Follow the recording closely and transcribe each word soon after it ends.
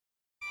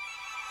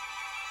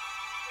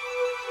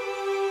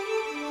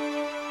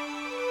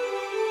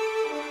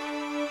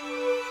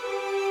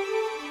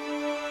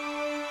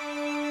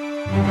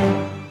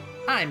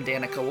I'm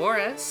Danica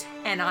Juarez.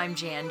 And I'm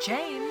Jan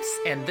James.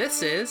 And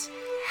this is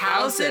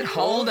How's It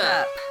Hold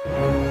Up?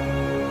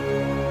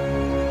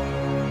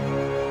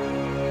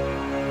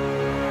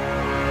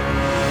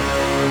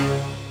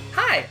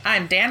 Hi,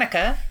 I'm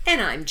Danica.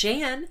 And I'm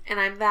Jan. And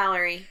I'm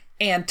Valerie.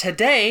 And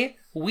today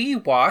we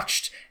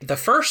watched the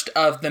first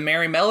of the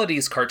Merry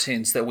Melodies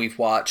cartoons that we've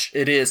watched.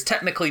 It is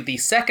technically the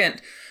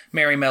second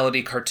Merry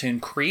Melody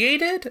cartoon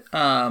created,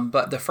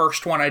 but the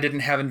first one I didn't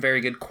have in very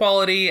good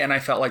quality, and I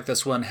felt like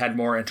this one had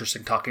more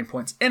interesting talking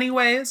points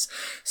anyways.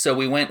 So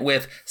we went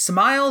with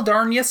Smile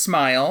Darn Ya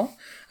Smile,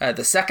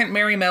 the second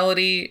Merry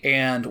Melody,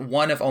 and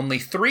one of only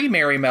 3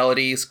 Merry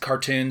Melodies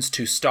cartoons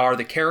to star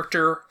the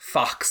character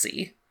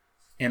Foxy,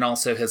 and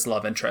also his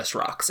love interest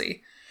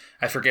Roxy.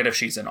 I forget if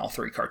she's in all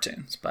 3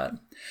 cartoons, but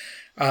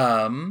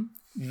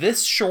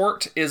this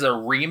short is a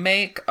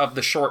remake of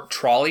the short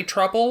Trolley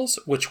Troubles,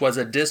 which was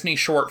a Disney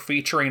short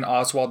featuring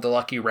Oswald the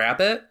Lucky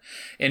Rabbit,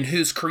 in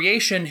whose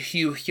creation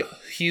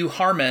Hugh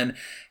Harman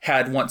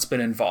had once been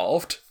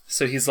involved.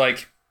 So he's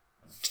like,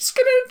 just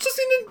gonna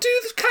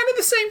do kind of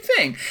the same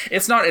thing.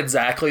 It's not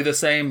exactly the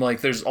same.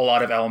 Like, there's a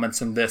lot of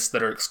elements in this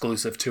that are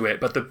exclusive to it,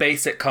 but the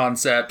basic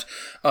concept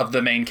of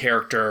the main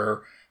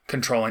character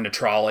controlling a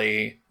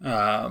trolley,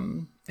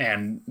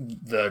 and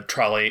the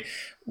trolley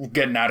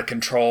getting out of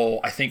control.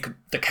 I think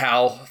the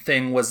cow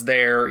thing was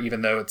there,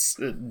 even though it's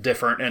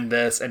different in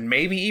this, and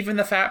maybe even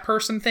the fat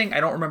person thing. I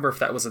don't remember if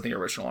that was in the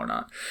original or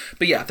not.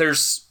 But yeah,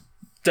 there's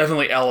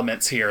definitely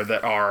elements here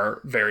that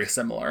are very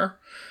similar.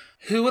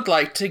 Who would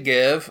like to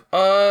give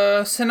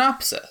a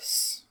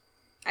synopsis?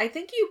 I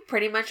think you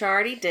pretty much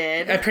already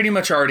did. I pretty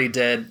much already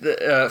did.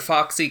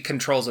 Foxy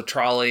controls a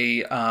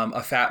trolley.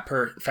 A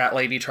fat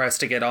lady tries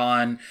to get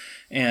on,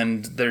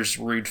 and there's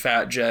rude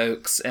fat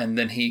jokes. And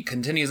then he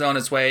continues on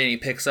his way, and he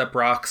picks up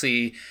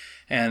Roxy,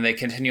 and they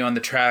continue on the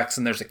tracks.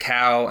 And there's a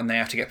cow, and they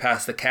have to get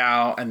past the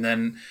cow. And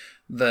then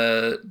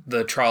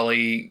the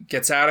trolley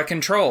gets out of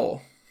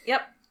control.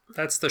 Yep.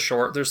 That's the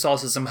short. There's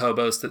also some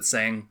hobos that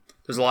sing.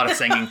 There's a lot of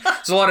singing.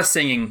 There's a lot of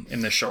singing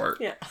in this short.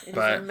 Yeah, it's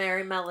a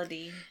merry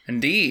melody.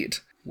 Indeed.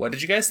 What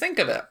did you guys think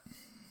of it?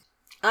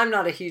 I'm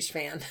not a huge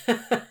fan.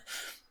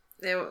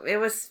 It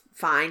was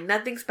fine.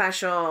 Nothing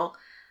special.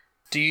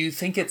 Do you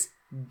think it's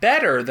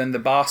better than the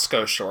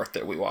Bosco short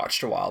that we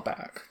watched a while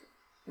back?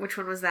 Which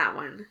one was that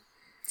one?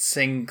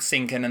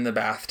 Sinking in the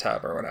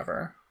bathtub or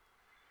whatever.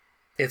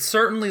 It's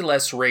certainly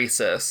less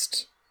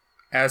racist.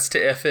 As to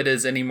if it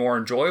is any more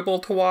enjoyable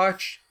to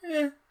watch,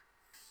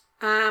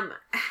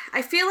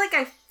 I feel like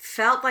I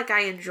felt like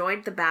I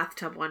enjoyed the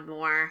bathtub one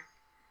more.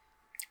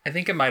 I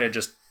think it might have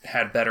just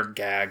had better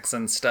gags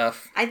and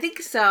stuff. I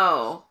think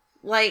so.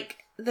 Like,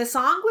 the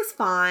song was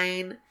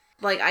fine.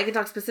 Like, I can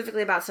talk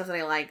specifically about stuff that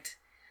I liked.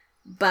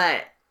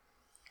 But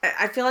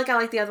I feel like I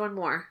like the other one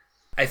more.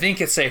 I think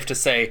it's safe to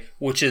say,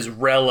 which is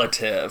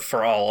relative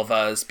for all of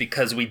us,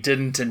 because we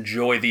didn't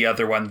enjoy the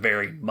other one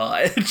very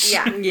much.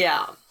 Yeah.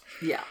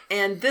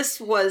 And this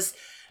was,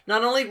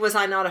 not only was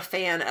I not a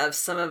fan of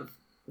some of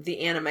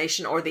the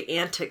animation, or the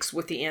antics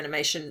with the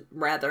animation,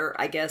 rather,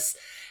 I guess,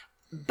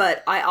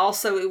 but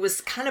it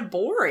was kind of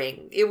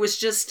boring. It was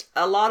just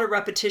a lot of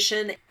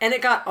repetition, and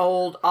it got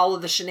old. All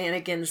of the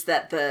shenanigans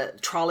that the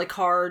trolley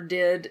car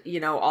did,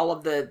 all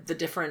of the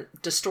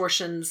different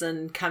distortions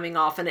and coming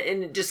off,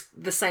 and just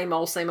the same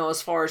old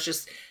as far as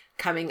just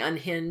coming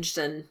unhinged,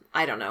 and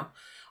I don't know,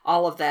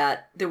 all of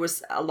that. There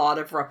was a lot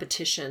of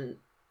repetition.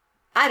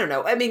 I don't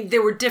know. I mean,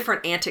 there were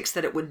different antics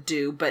that it would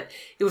do, but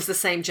it was the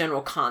same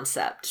general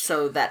concept,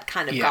 so that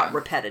kind of got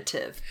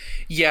repetitive.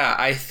 Yeah,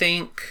 I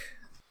think...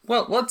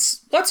 Well,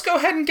 let's go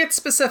ahead and get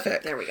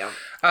specific. There we go.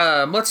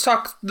 Let's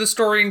talk the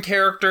story and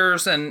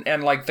characters and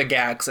like the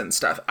gags and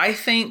stuff. I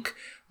think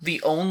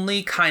the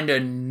only kind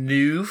of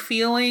new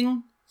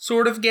feeling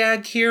sort of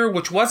gag here,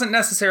 which wasn't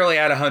necessarily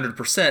at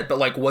 100%, but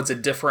like was a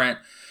different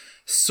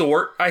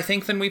sort, I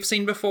think, than we've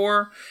seen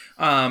before,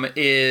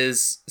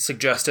 is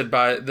suggested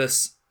by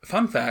this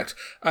fun fact.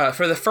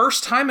 For the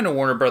first time in a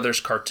Warner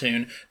Brothers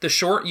cartoon, the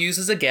short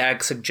uses a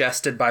gag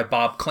suggested by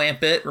Bob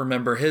Clampett,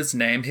 remember his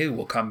name, he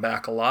will come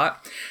back a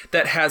lot,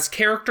 that has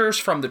characters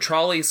from the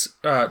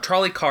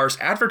trolley car's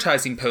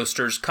advertising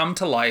posters come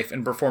to life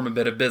and perform a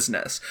bit of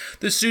business.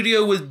 The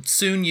studio would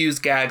soon use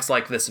gags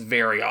like this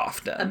very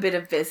often. A bit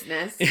of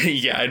business.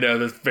 Yeah, I know,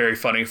 that's very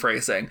funny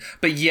phrasing.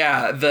 But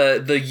yeah,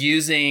 the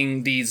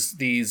using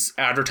these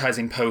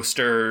advertising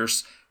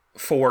posters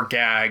for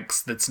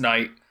gags that's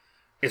not...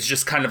 It's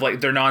just kind of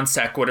like, they're non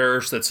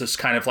sequiturs. That's just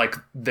kind of like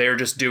they're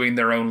just doing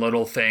their own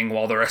little thing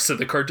while the rest of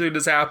the cartoon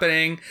is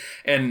happening.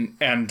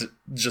 And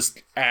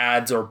just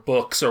ads or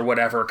books or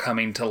whatever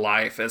coming to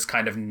life is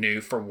kind of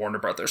new for Warner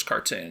Brothers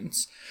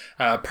cartoons.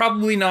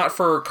 Probably not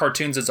for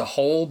cartoons as a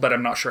whole, but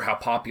I'm not sure how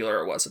popular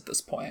it was at this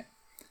point.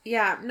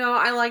 Yeah, no,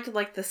 I liked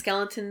like the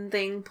skeleton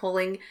thing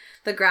pulling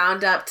the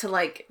ground up to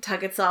like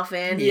tuck itself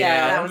in.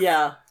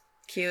 Yeah.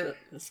 Cute.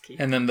 That's cute.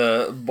 And then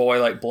the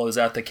boy like blows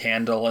out the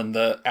candle and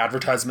the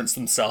advertisements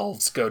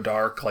themselves go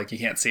dark, like you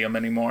can't see them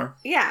anymore.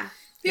 Yeah.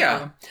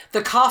 Yeah.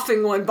 The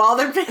coughing one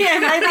bothered me.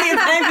 And maybe it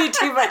may be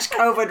too much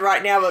COVID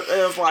right now, but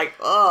it was like,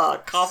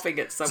 coughing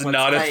at someone's It's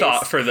not face. a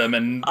thought for them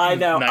in I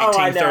know.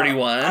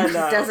 1931. I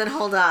know. Doesn't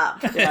hold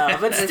up. Yeah,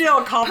 but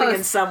still coughing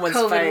in someone's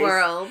COVID face.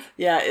 world.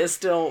 Yeah, is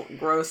still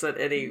gross at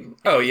any.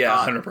 Oh, yeah,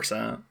 thought.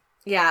 100%.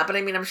 Yeah, but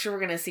I mean, I'm sure we're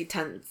going to see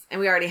tons. And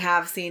we already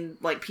have seen,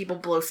 like, people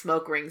blow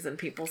smoke rings in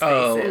people's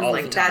faces. All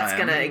Like, the that's time.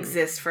 going to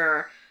exist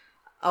for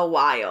a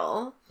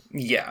while.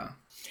 Yeah.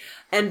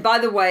 And by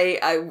the way,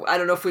 I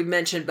don't know if we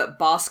mentioned, but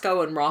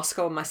Bosco and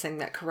Roscoe, am I saying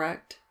that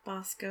correct?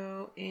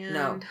 Bosco and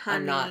No, Honey.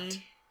 I'm not.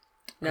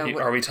 No,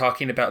 Are we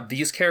talking about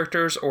these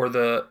characters or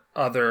the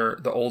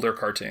older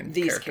cartoon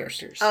these characters?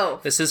 characters. Oh,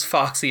 This is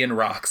Foxy and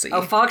Roxy.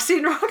 Oh, Foxy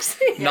and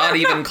Roxy? Not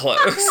even close.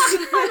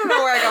 I don't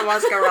know where I got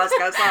Bosco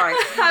Roscoe, sorry.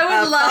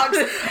 I would love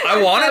Fox-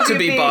 I want it That to would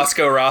be be-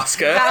 Bosco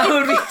Rosca. That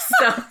would be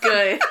so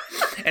good.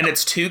 And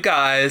it's two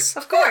guys,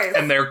 Of course.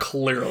 and they're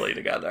clearly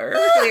together.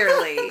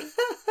 Clearly.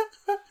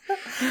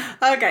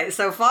 Okay,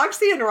 so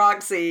Foxy and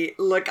Roxy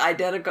look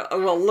identical.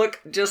 Well, look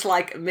just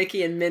like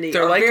Mickey and Minnie.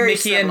 They're or like very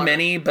Mickey and similar.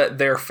 Minnie, but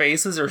their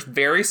faces are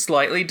very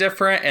slightly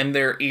different, and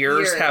their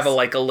ears Ears. have a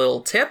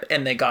little tip,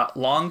 and they got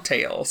long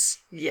tails.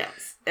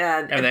 Yes.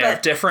 And they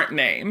have different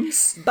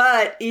names.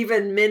 But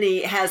even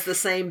Minnie has the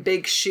same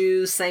big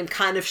shoes, same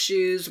kind of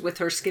shoes with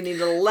her skinny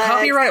little legs.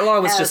 Copyright law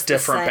was has just the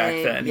different back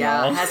same- then,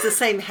 Yeah, y'all. has the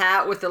same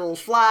hat with the little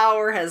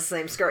flower, has the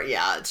same skirt.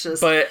 Yeah, it's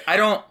just. But I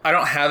don't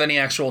have any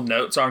actual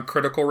notes on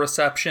critical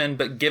reception,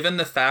 but given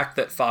the fact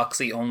that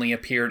Foxy only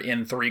appeared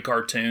in 3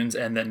 cartoons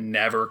and then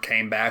never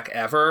came back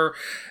ever,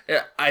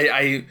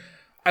 I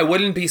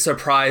wouldn't be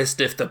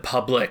surprised if the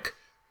public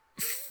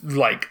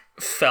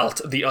felt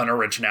the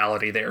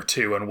unoriginality there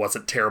too and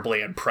wasn't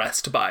terribly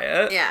impressed by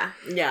it. Yeah.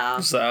 yeah.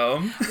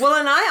 So, Well,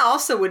 and I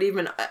also would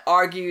even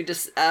argue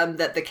just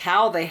that the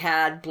cow they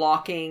had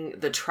blocking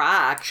the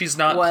track. she's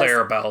not was,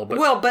 Clarabelle,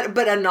 but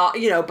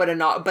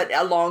but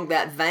along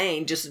that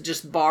vein,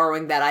 just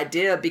borrowing that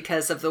idea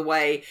because of the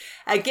way.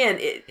 Again,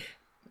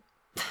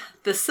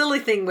 the silly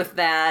thing with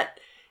that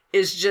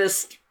is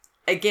just.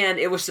 Again,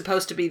 it was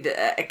supposed to be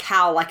a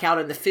cow like out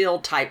in the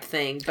field type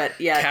thing, but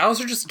yeah, cows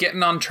are just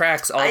getting on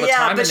tracks all the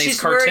time in but these she's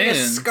cartoons. wearing a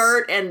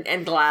skirt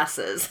and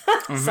glasses,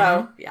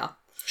 so yeah,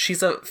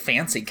 She's a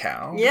fancy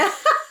cow. yeah,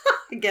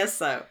 I guess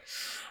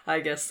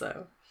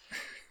so.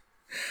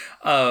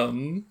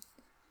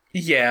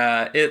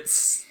 Yeah,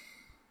 it's...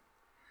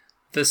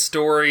 The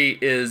story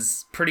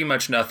is pretty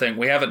much nothing.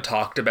 We haven't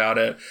talked about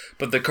it,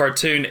 but the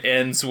cartoon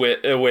ends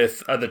with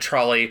the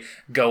trolley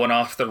going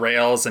off the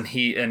rails, and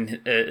he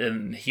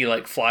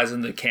flies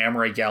into the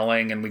camera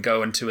yelling, and we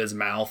go into his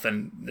mouth,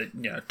 and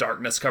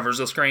darkness covers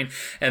the screen,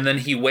 and then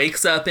he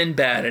wakes up in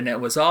bed, and it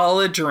was all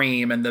a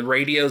dream, and the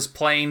radio's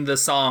playing the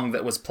song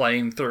that was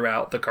playing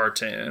throughout the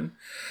cartoon.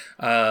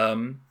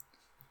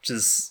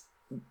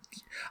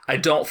 I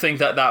don't think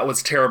that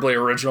was terribly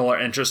original or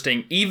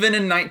interesting, even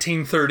in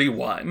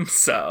 1931.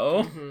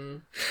 So,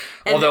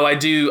 although I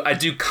do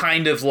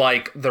kind of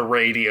like the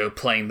radio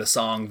playing the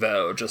song,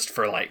 though, just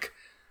for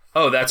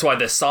that's why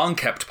this song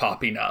kept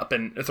popping up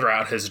and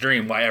throughout his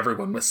dream, why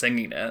everyone was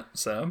singing it.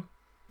 So,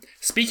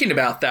 speaking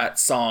about that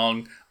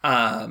song,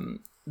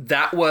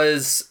 that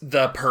was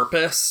the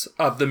purpose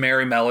of the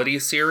Merry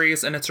Melodies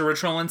series in its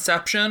original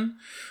inception,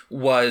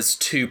 was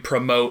to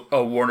promote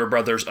a Warner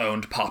Brothers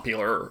owned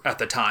popular at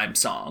the time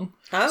song.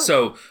 Oh,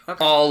 so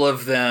all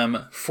of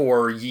them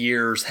for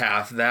years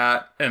have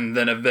that, and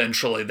then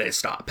eventually they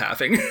stop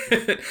having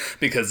it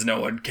because no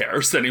one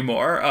cares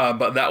anymore.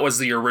 But that was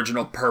the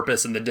original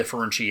purpose and the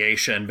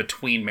differentiation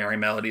between Merry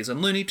Melodies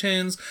and Looney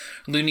Tunes.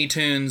 Looney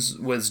Tunes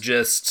was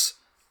just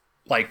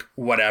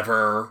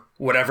whatever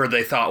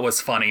they thought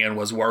was funny and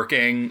was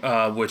working,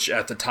 which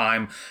at the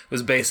time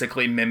was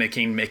basically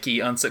mimicking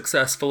Mickey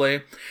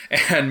unsuccessfully.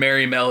 And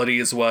Merry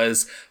Melodies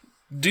was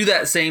do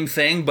that same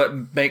thing,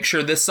 but make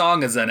sure this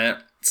song is in it.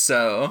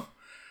 So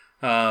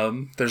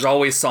there's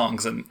always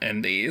songs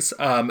in these.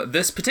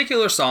 This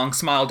particular song,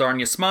 Smile Darn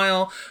Ya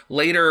Smile,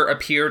 later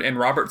appeared in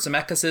Robert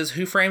Zemeckis'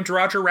 Who Framed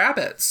Roger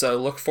Rabbit. So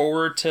look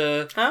forward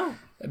to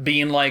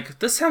being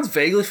this sounds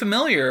vaguely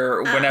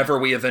familiar whenever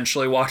we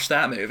eventually watch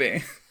that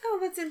movie. Oh,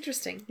 that's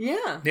interesting.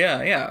 Yeah.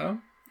 Yeah.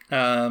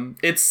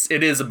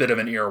 It is a bit of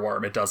an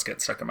earworm. It does get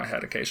stuck in my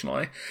head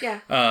occasionally. Yeah.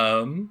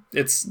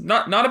 It's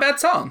not a bad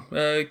song.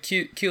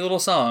 Cute little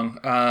song.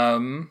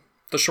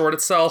 The short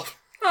itself,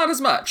 not as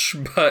much,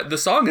 but the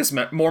song is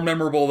more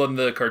memorable than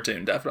the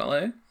cartoon,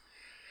 definitely.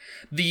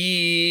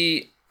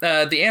 The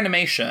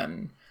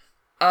animation,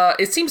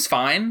 it seems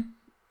fine.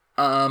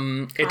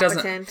 It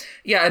doesn't.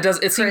 Yeah, it does.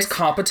 It seems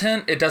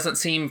competent. It doesn't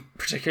seem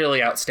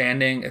particularly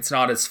outstanding. It's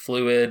not as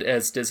fluid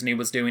as Disney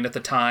was doing at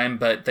the time,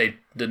 but they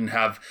didn't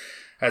have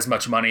as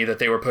much money that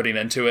they were putting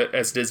into it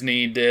as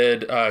Disney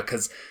did.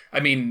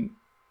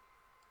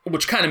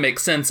 Which kind of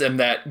makes sense in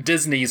that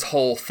Disney's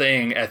whole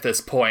thing at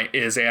this point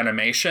is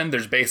animation.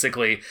 There's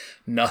basically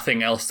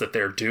nothing else that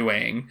they're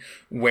doing,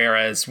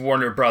 whereas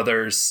Warner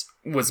Brothers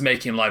was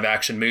making live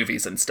action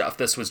movies and stuff.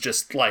 This was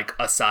just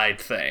a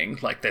side thing,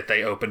 that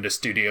they opened a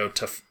studio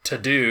to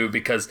do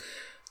because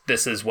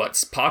this is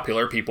what's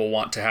popular. People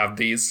want to have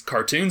these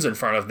cartoons in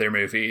front of their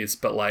movies,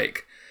 but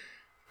like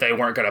they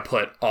weren't going to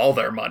put all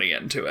their money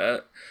into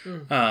it.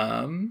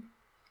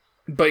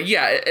 But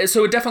yeah,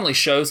 so it definitely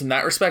shows in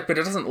that respect, but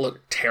it doesn't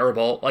look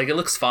terrible. Like, it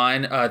looks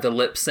fine. The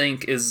lip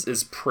sync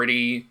is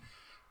pretty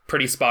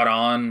spot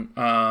on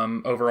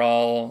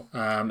overall.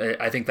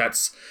 I think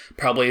that's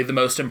probably the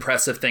most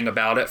impressive thing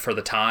about it for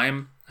the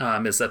time,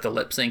 is that the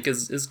lip sync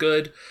is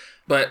good.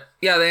 But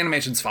yeah, the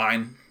animation's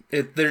fine.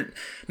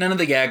 None of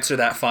the gags are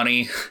that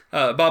funny.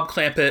 Bob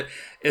Clampett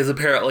is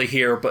apparently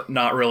here, but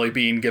not really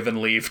being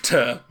given leave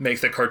to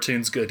make the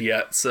cartoons good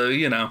yet. So,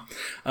 you know,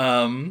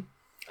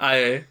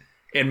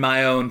 in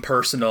my own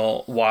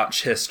personal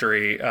watch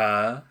history,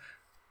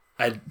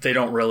 they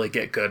don't really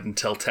get good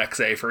until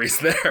Tex Avery's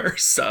there,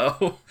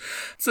 so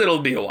it'll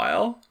be a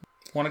while.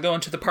 Want to go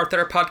into the part that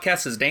our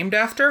podcast is named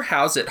after?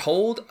 How's it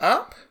hold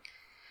up?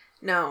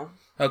 No.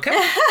 Okay.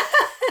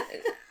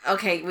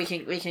 Okay, we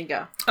can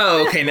go.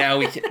 Oh, okay. Now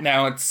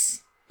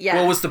it's. Yeah.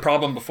 What was the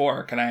problem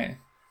before? Can I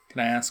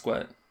ask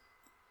what?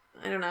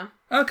 I don't know.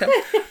 Okay.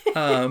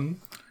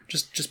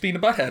 Just being a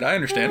butthead. I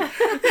understand.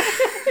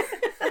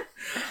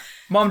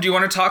 Mom, do you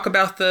want to talk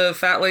about the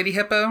fat lady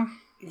hippo?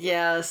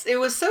 Yes, it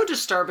was so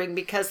disturbing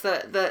because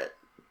the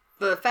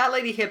fat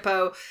lady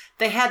hippo,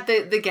 they had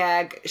the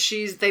gag.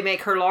 They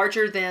make her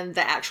larger than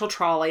the actual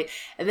trolley,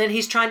 and then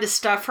he's trying to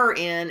stuff her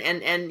in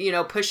and you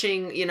know,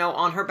 pushing, you know,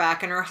 on her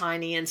back and her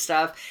hiney and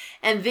stuff.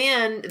 And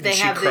then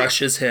she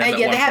crushes him. And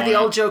they have the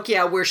old joke, he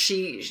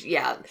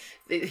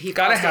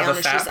gotta have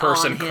a fat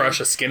person crush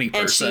a skinny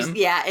person.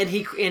 And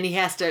he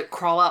has to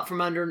crawl out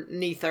from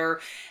underneath her,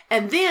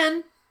 and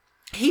then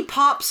he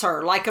pops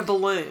her like a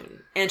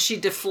balloon, and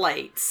she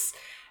deflates.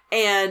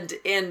 And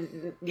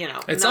you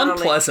know, it's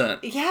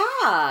unpleasant.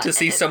 To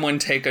see someone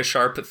take a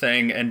sharp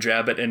thing and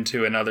jab it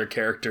into another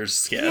character's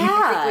skin. Yes.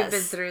 I think we've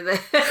been through this.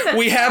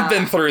 We have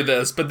been through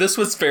this, but this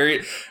was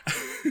very.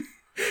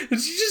 She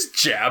just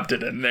jabbed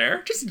it in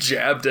there. Just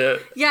jabbed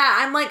it. Yeah,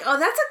 I'm like, oh,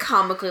 that's a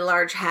comically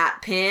large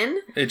hat pin.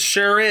 It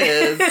sure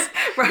is.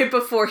 Right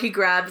before he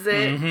grabs it.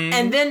 Mm-hmm.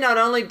 And then not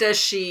only does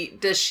she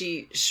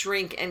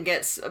shrink and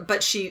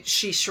but she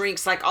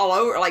shrinks like all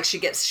over, like she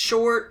gets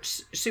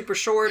short, super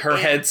short. Her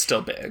head's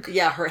still big.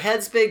 Yeah, her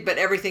head's big, but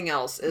everything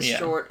else is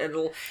short and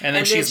little. And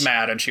then she's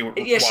mad and she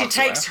she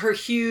takes her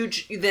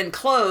huge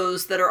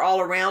clothes that are all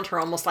around her,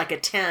 almost like a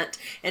tent,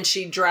 and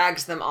she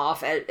drags them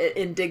off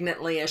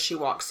indignantly as she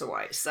walks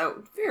away.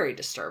 So very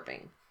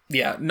disturbing.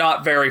 Yeah,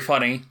 not very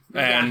funny,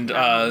 and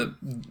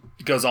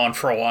goes on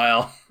for a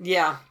while.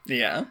 Yeah.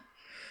 Yeah.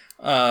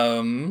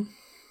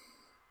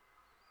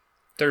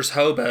 There's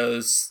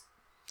hobos.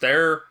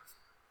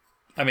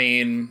 I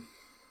mean,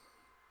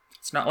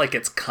 it's not like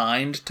it's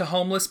kind to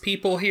homeless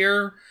people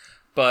here,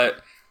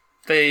 but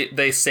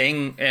they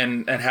sing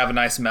and have a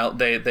nice melt.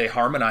 They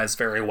harmonize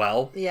very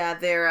well. Yeah,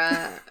 they're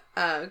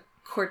a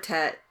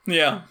quartet.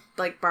 Yeah.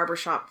 Like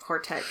barbershop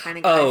quartet kind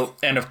of guys. Oh,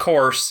 and of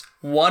course,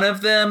 one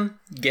of them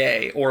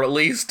gay, or at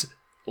least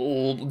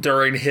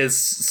during his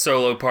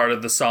solo part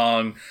of the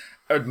song,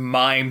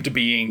 mimed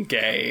being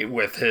gay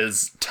with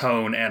his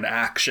tone and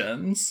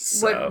actions.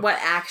 So what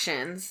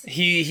actions?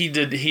 He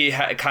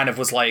kind of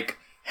was like,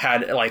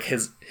 had like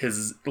his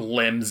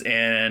limbs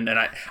in, and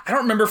I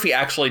don't remember if he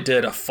actually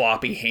did a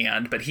floppy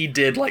hand, but he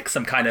did like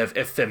some kind of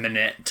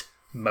effeminate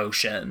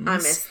motions. I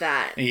missed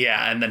that.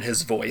 Yeah, and then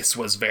his voice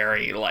was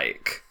very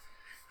like,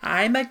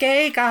 I'm a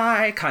gay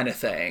guy kind of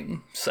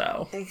thing.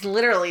 So He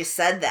literally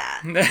said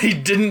that. he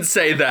didn't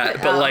say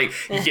that, but like,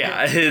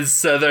 yeah,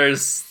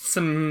 there's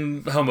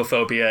some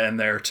homophobia in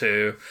there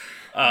too.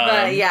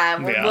 But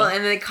well,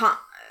 and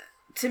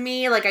to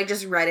me, like, I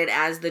just read it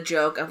as the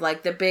joke of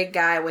like the big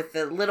guy with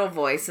the little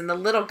voice and the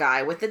little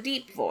guy with the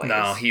deep voice.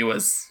 No, he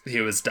was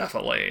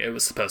definitely, it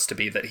was supposed to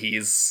be that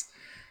he's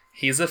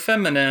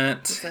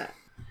effeminate.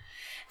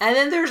 And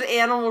then there's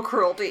animal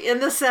cruelty in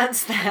the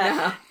sense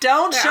that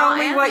don't show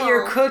me what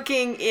you're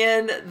cooking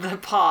in the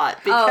pot,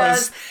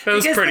 because that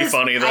was pretty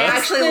funny though. I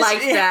actually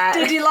liked that.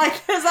 Did you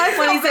like this? I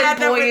when he said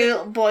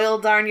boil,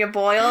 darn you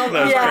boil.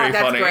 That was pretty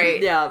that's funny.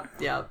 Great. Yeah.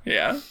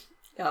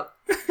 But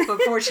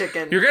poor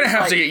chicken. You're gonna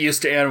have to get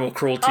used to animal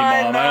cruelty, Mom.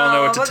 I don't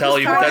know what to tell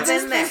you, but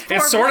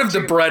it's sort of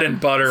the bread and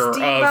butter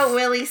Steamboat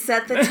Willie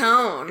set the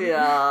tone.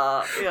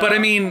 Yeah. But I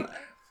mean,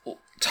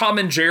 Tom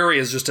and Jerry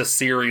is just a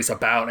series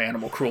about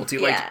animal cruelty.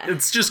 Like,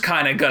 it's just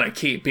kind of gonna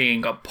keep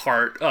being a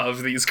part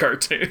of these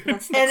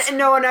cartoons.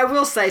 And I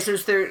will say,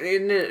 since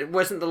it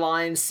wasn't the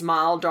line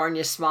 "smile, darn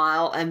you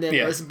smile," and then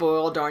it was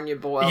 "boil, darn you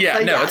boil."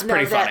 Yeah, so, it's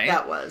pretty funny.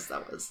 That was.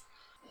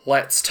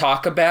 Let's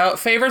talk about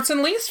favorites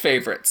and least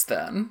favorites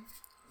then.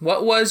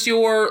 What was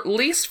your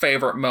least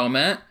favorite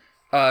moment?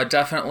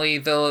 Definitely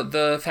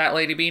the fat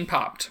lady being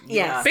popped.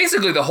 Yeah.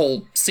 Basically the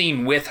whole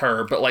scene with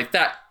her, but like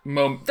that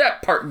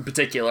part in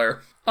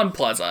particular,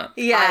 unpleasant.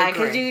 Yeah,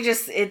 because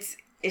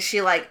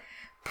she like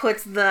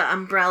puts the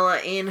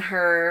umbrella in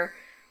her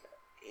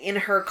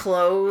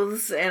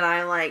clothes, and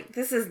I'm like,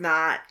 this is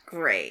not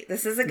great.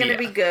 This isn't going to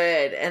be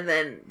good. And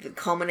then it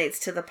culminates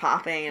to the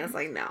popping, and it's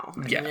like, no.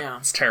 Yeah.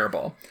 It's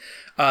terrible.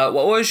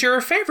 What was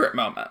your favorite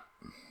moment?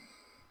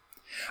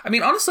 I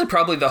mean, honestly,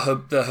 probably the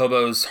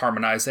hobos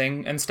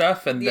harmonizing and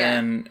stuff, and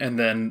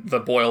then the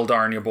boil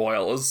darn you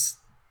boil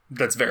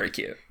that's very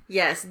cute.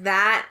 Yes,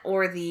 that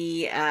or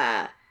the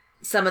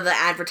some of the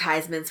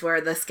advertisements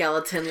where the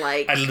skeleton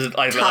like tucks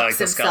like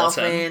the himself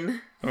skeleton.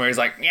 in. Where he's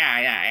like,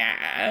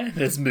 yeah.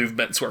 His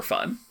movements were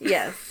fun.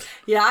 Yes.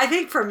 Yeah, I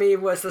think for me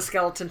was the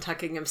skeleton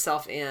tucking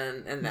himself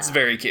in, and it's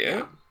very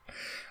cute.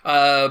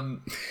 Yeah.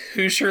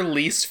 Who's your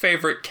least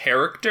favorite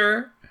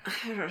character?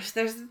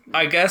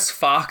 I guess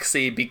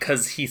Foxy,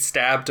 because he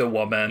stabbed a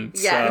woman.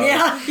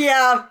 Yeah. So.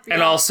 Yeah.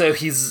 And also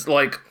he's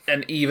like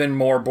an even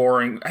more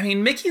boring. I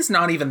mean, Mickey's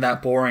not even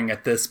that boring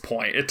at this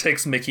point. It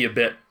takes Mickey a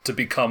bit to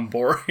become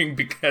boring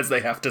because they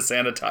have to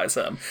sanitize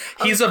him.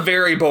 He's a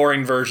very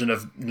boring version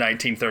of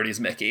 1930s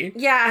Mickey.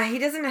 Yeah, he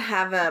doesn't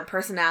have a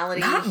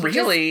personality. Not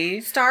really.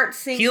 Just starts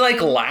singing. He like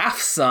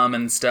laughs some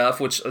and stuff,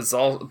 which is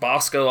all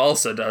Bosco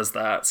also does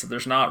that. So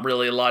there's not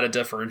really a lot of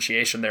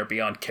differentiation there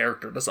beyond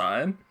character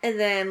design. And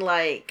then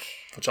like,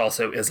 which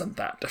also isn't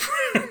that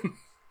different.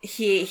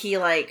 he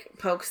like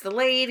pokes the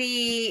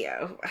lady.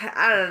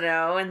 I don't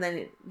know. And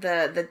then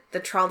the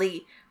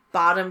trolley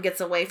bottom gets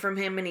away from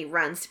him and he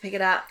runs to pick it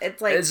up. It's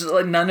like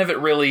none of it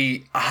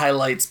really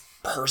highlights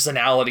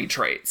personality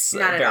traits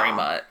very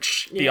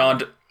much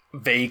beyond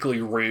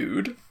vaguely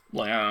rude.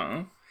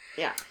 Yeah.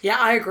 Yeah,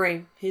 I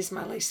agree. He's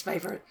my least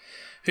favorite.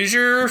 Who's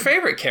your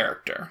favorite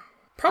character?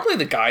 Probably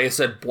the guy who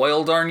said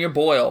 "boil darn you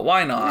boil."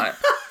 Why not?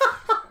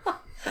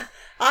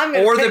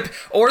 Or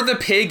the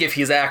pig if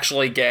he's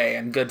actually gay,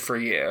 and good for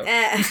you.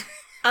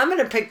 I'm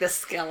gonna pick the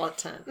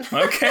skeleton.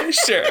 Okay,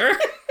 sure.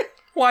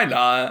 Why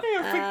not?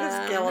 I'm gonna pick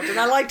the skeleton.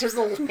 I liked his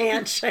little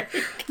handshake.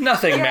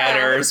 Nothing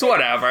matters.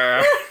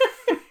 Whatever.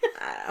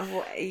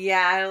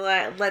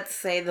 Let's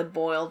say the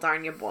boil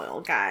darn you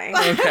boil guy.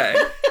 Okay.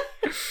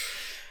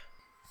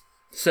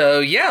 So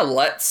yeah,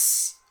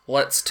 let's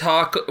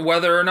talk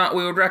whether or not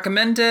we would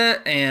recommend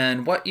it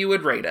and what you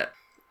would rate it.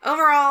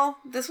 Overall,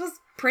 this was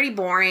pretty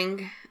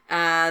boring.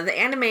 The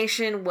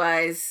animation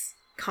was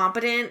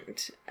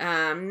competent,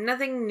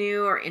 nothing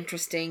new or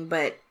interesting,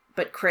 but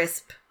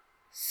crisp.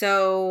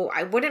 So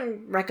I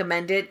wouldn't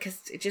recommend it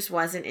because it just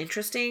wasn't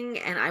interesting,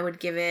 and I would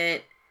give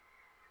it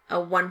a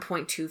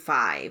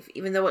 1.25,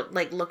 even though it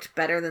like looked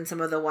better than some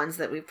of the ones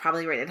that we've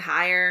probably rated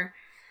higher.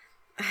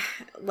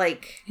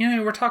 Like,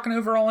 we're talking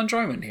overall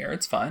enjoyment here.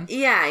 It's fine.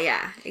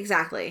 Yeah,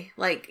 exactly.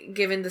 Like,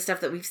 given the stuff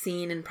that we've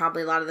seen and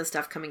probably a lot of the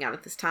stuff coming out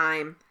at this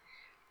time,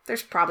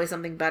 there's probably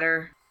something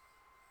better.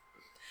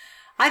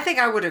 I think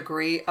I would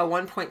agree, a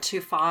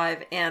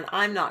 1.25, and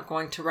I'm not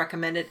going to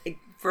recommend it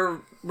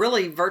for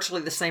really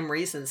virtually the same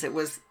reasons. It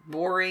was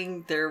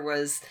boring. There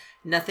was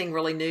nothing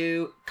really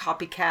new.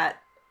 Copycat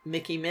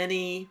Mickey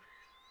Minnie,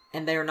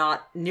 and they're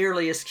not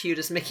nearly as cute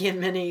as Mickey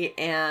and Minnie,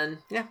 and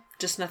yeah,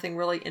 just nothing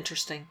really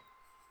interesting.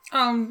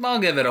 I'll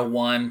give it a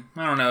 1.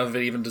 I don't know if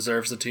it even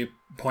deserves a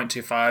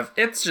 2.25.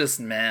 It's just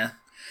meh.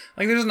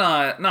 Like, there's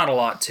not a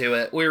lot to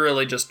it. We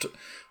really just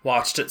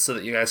watched it so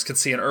that you guys could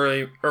see an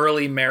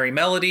early Merry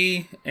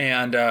Melody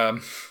and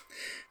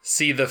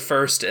see the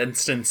first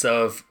instance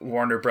of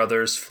Warner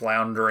Brothers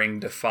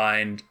floundering to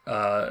find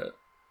a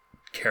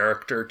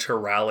character to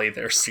rally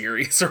their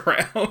series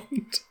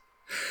around.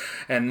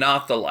 And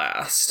not the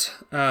last.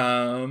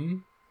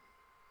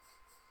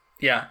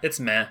 Yeah, it's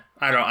meh.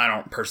 I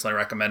don't personally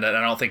recommend it.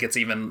 I don't think it's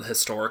even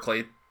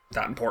historically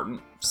that important.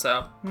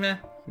 So, meh.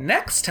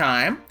 Next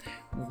time,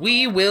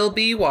 we will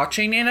be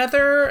watching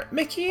another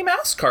Mickey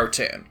Mouse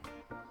cartoon.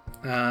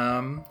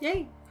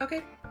 Yay.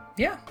 Okay.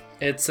 Yeah.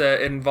 It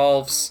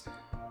involves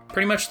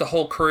pretty much the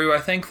whole crew, I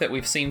think, that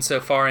we've seen so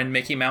far in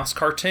Mickey Mouse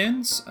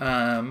cartoons.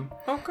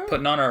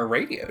 Putting on our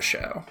radio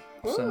show.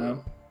 Ooh.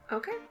 So.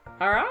 Okay.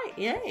 All right.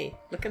 Yay.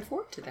 Looking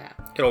forward to that.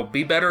 It'll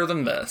be better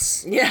than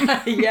this.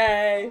 Yeah.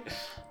 Yay.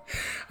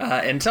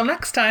 Until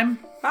next time.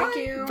 Thank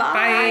you.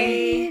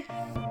 Bye.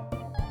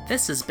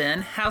 This has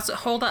been How's It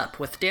Hold Up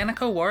with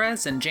Danica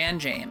Juarez and Jan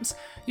James.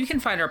 You can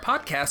find our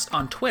podcast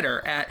on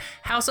Twitter at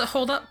How's It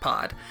Hold Up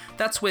Pod.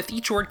 That's with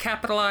each word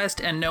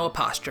capitalized and no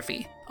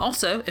apostrophe.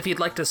 Also, if you'd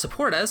like to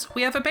support us,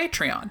 we have a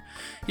Patreon.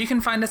 You can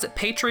find us at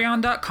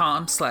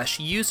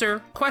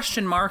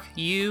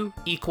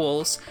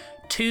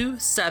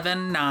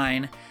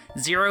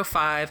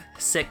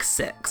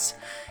patreon.com/user?U=2790566.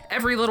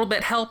 Every little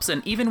bit helps,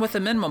 and even with a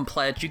minimum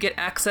pledge, you get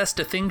access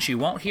to things you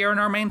won't hear in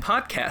our main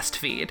podcast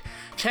feed.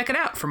 Check it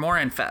out for more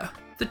info.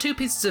 The 2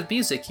 pieces of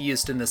music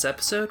used in this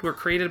episode were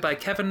created by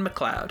Kevin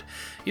MacLeod.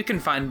 You can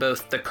find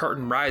both The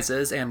Curtain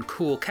Rises and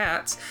Cool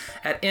Cats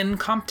at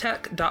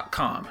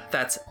incomtech.com.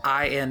 That's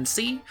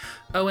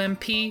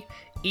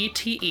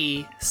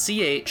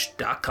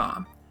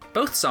INCOMPETECH.com.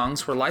 Both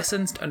songs were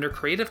licensed under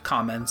Creative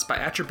Commons by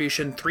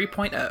Attribution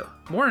 3.0.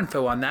 More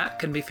info on that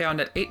can be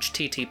found at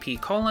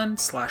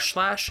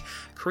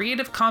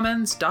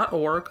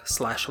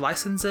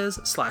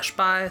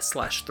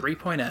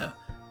http://creativecommons.org/licenses/by/3.0.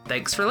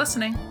 Thanks for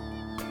listening.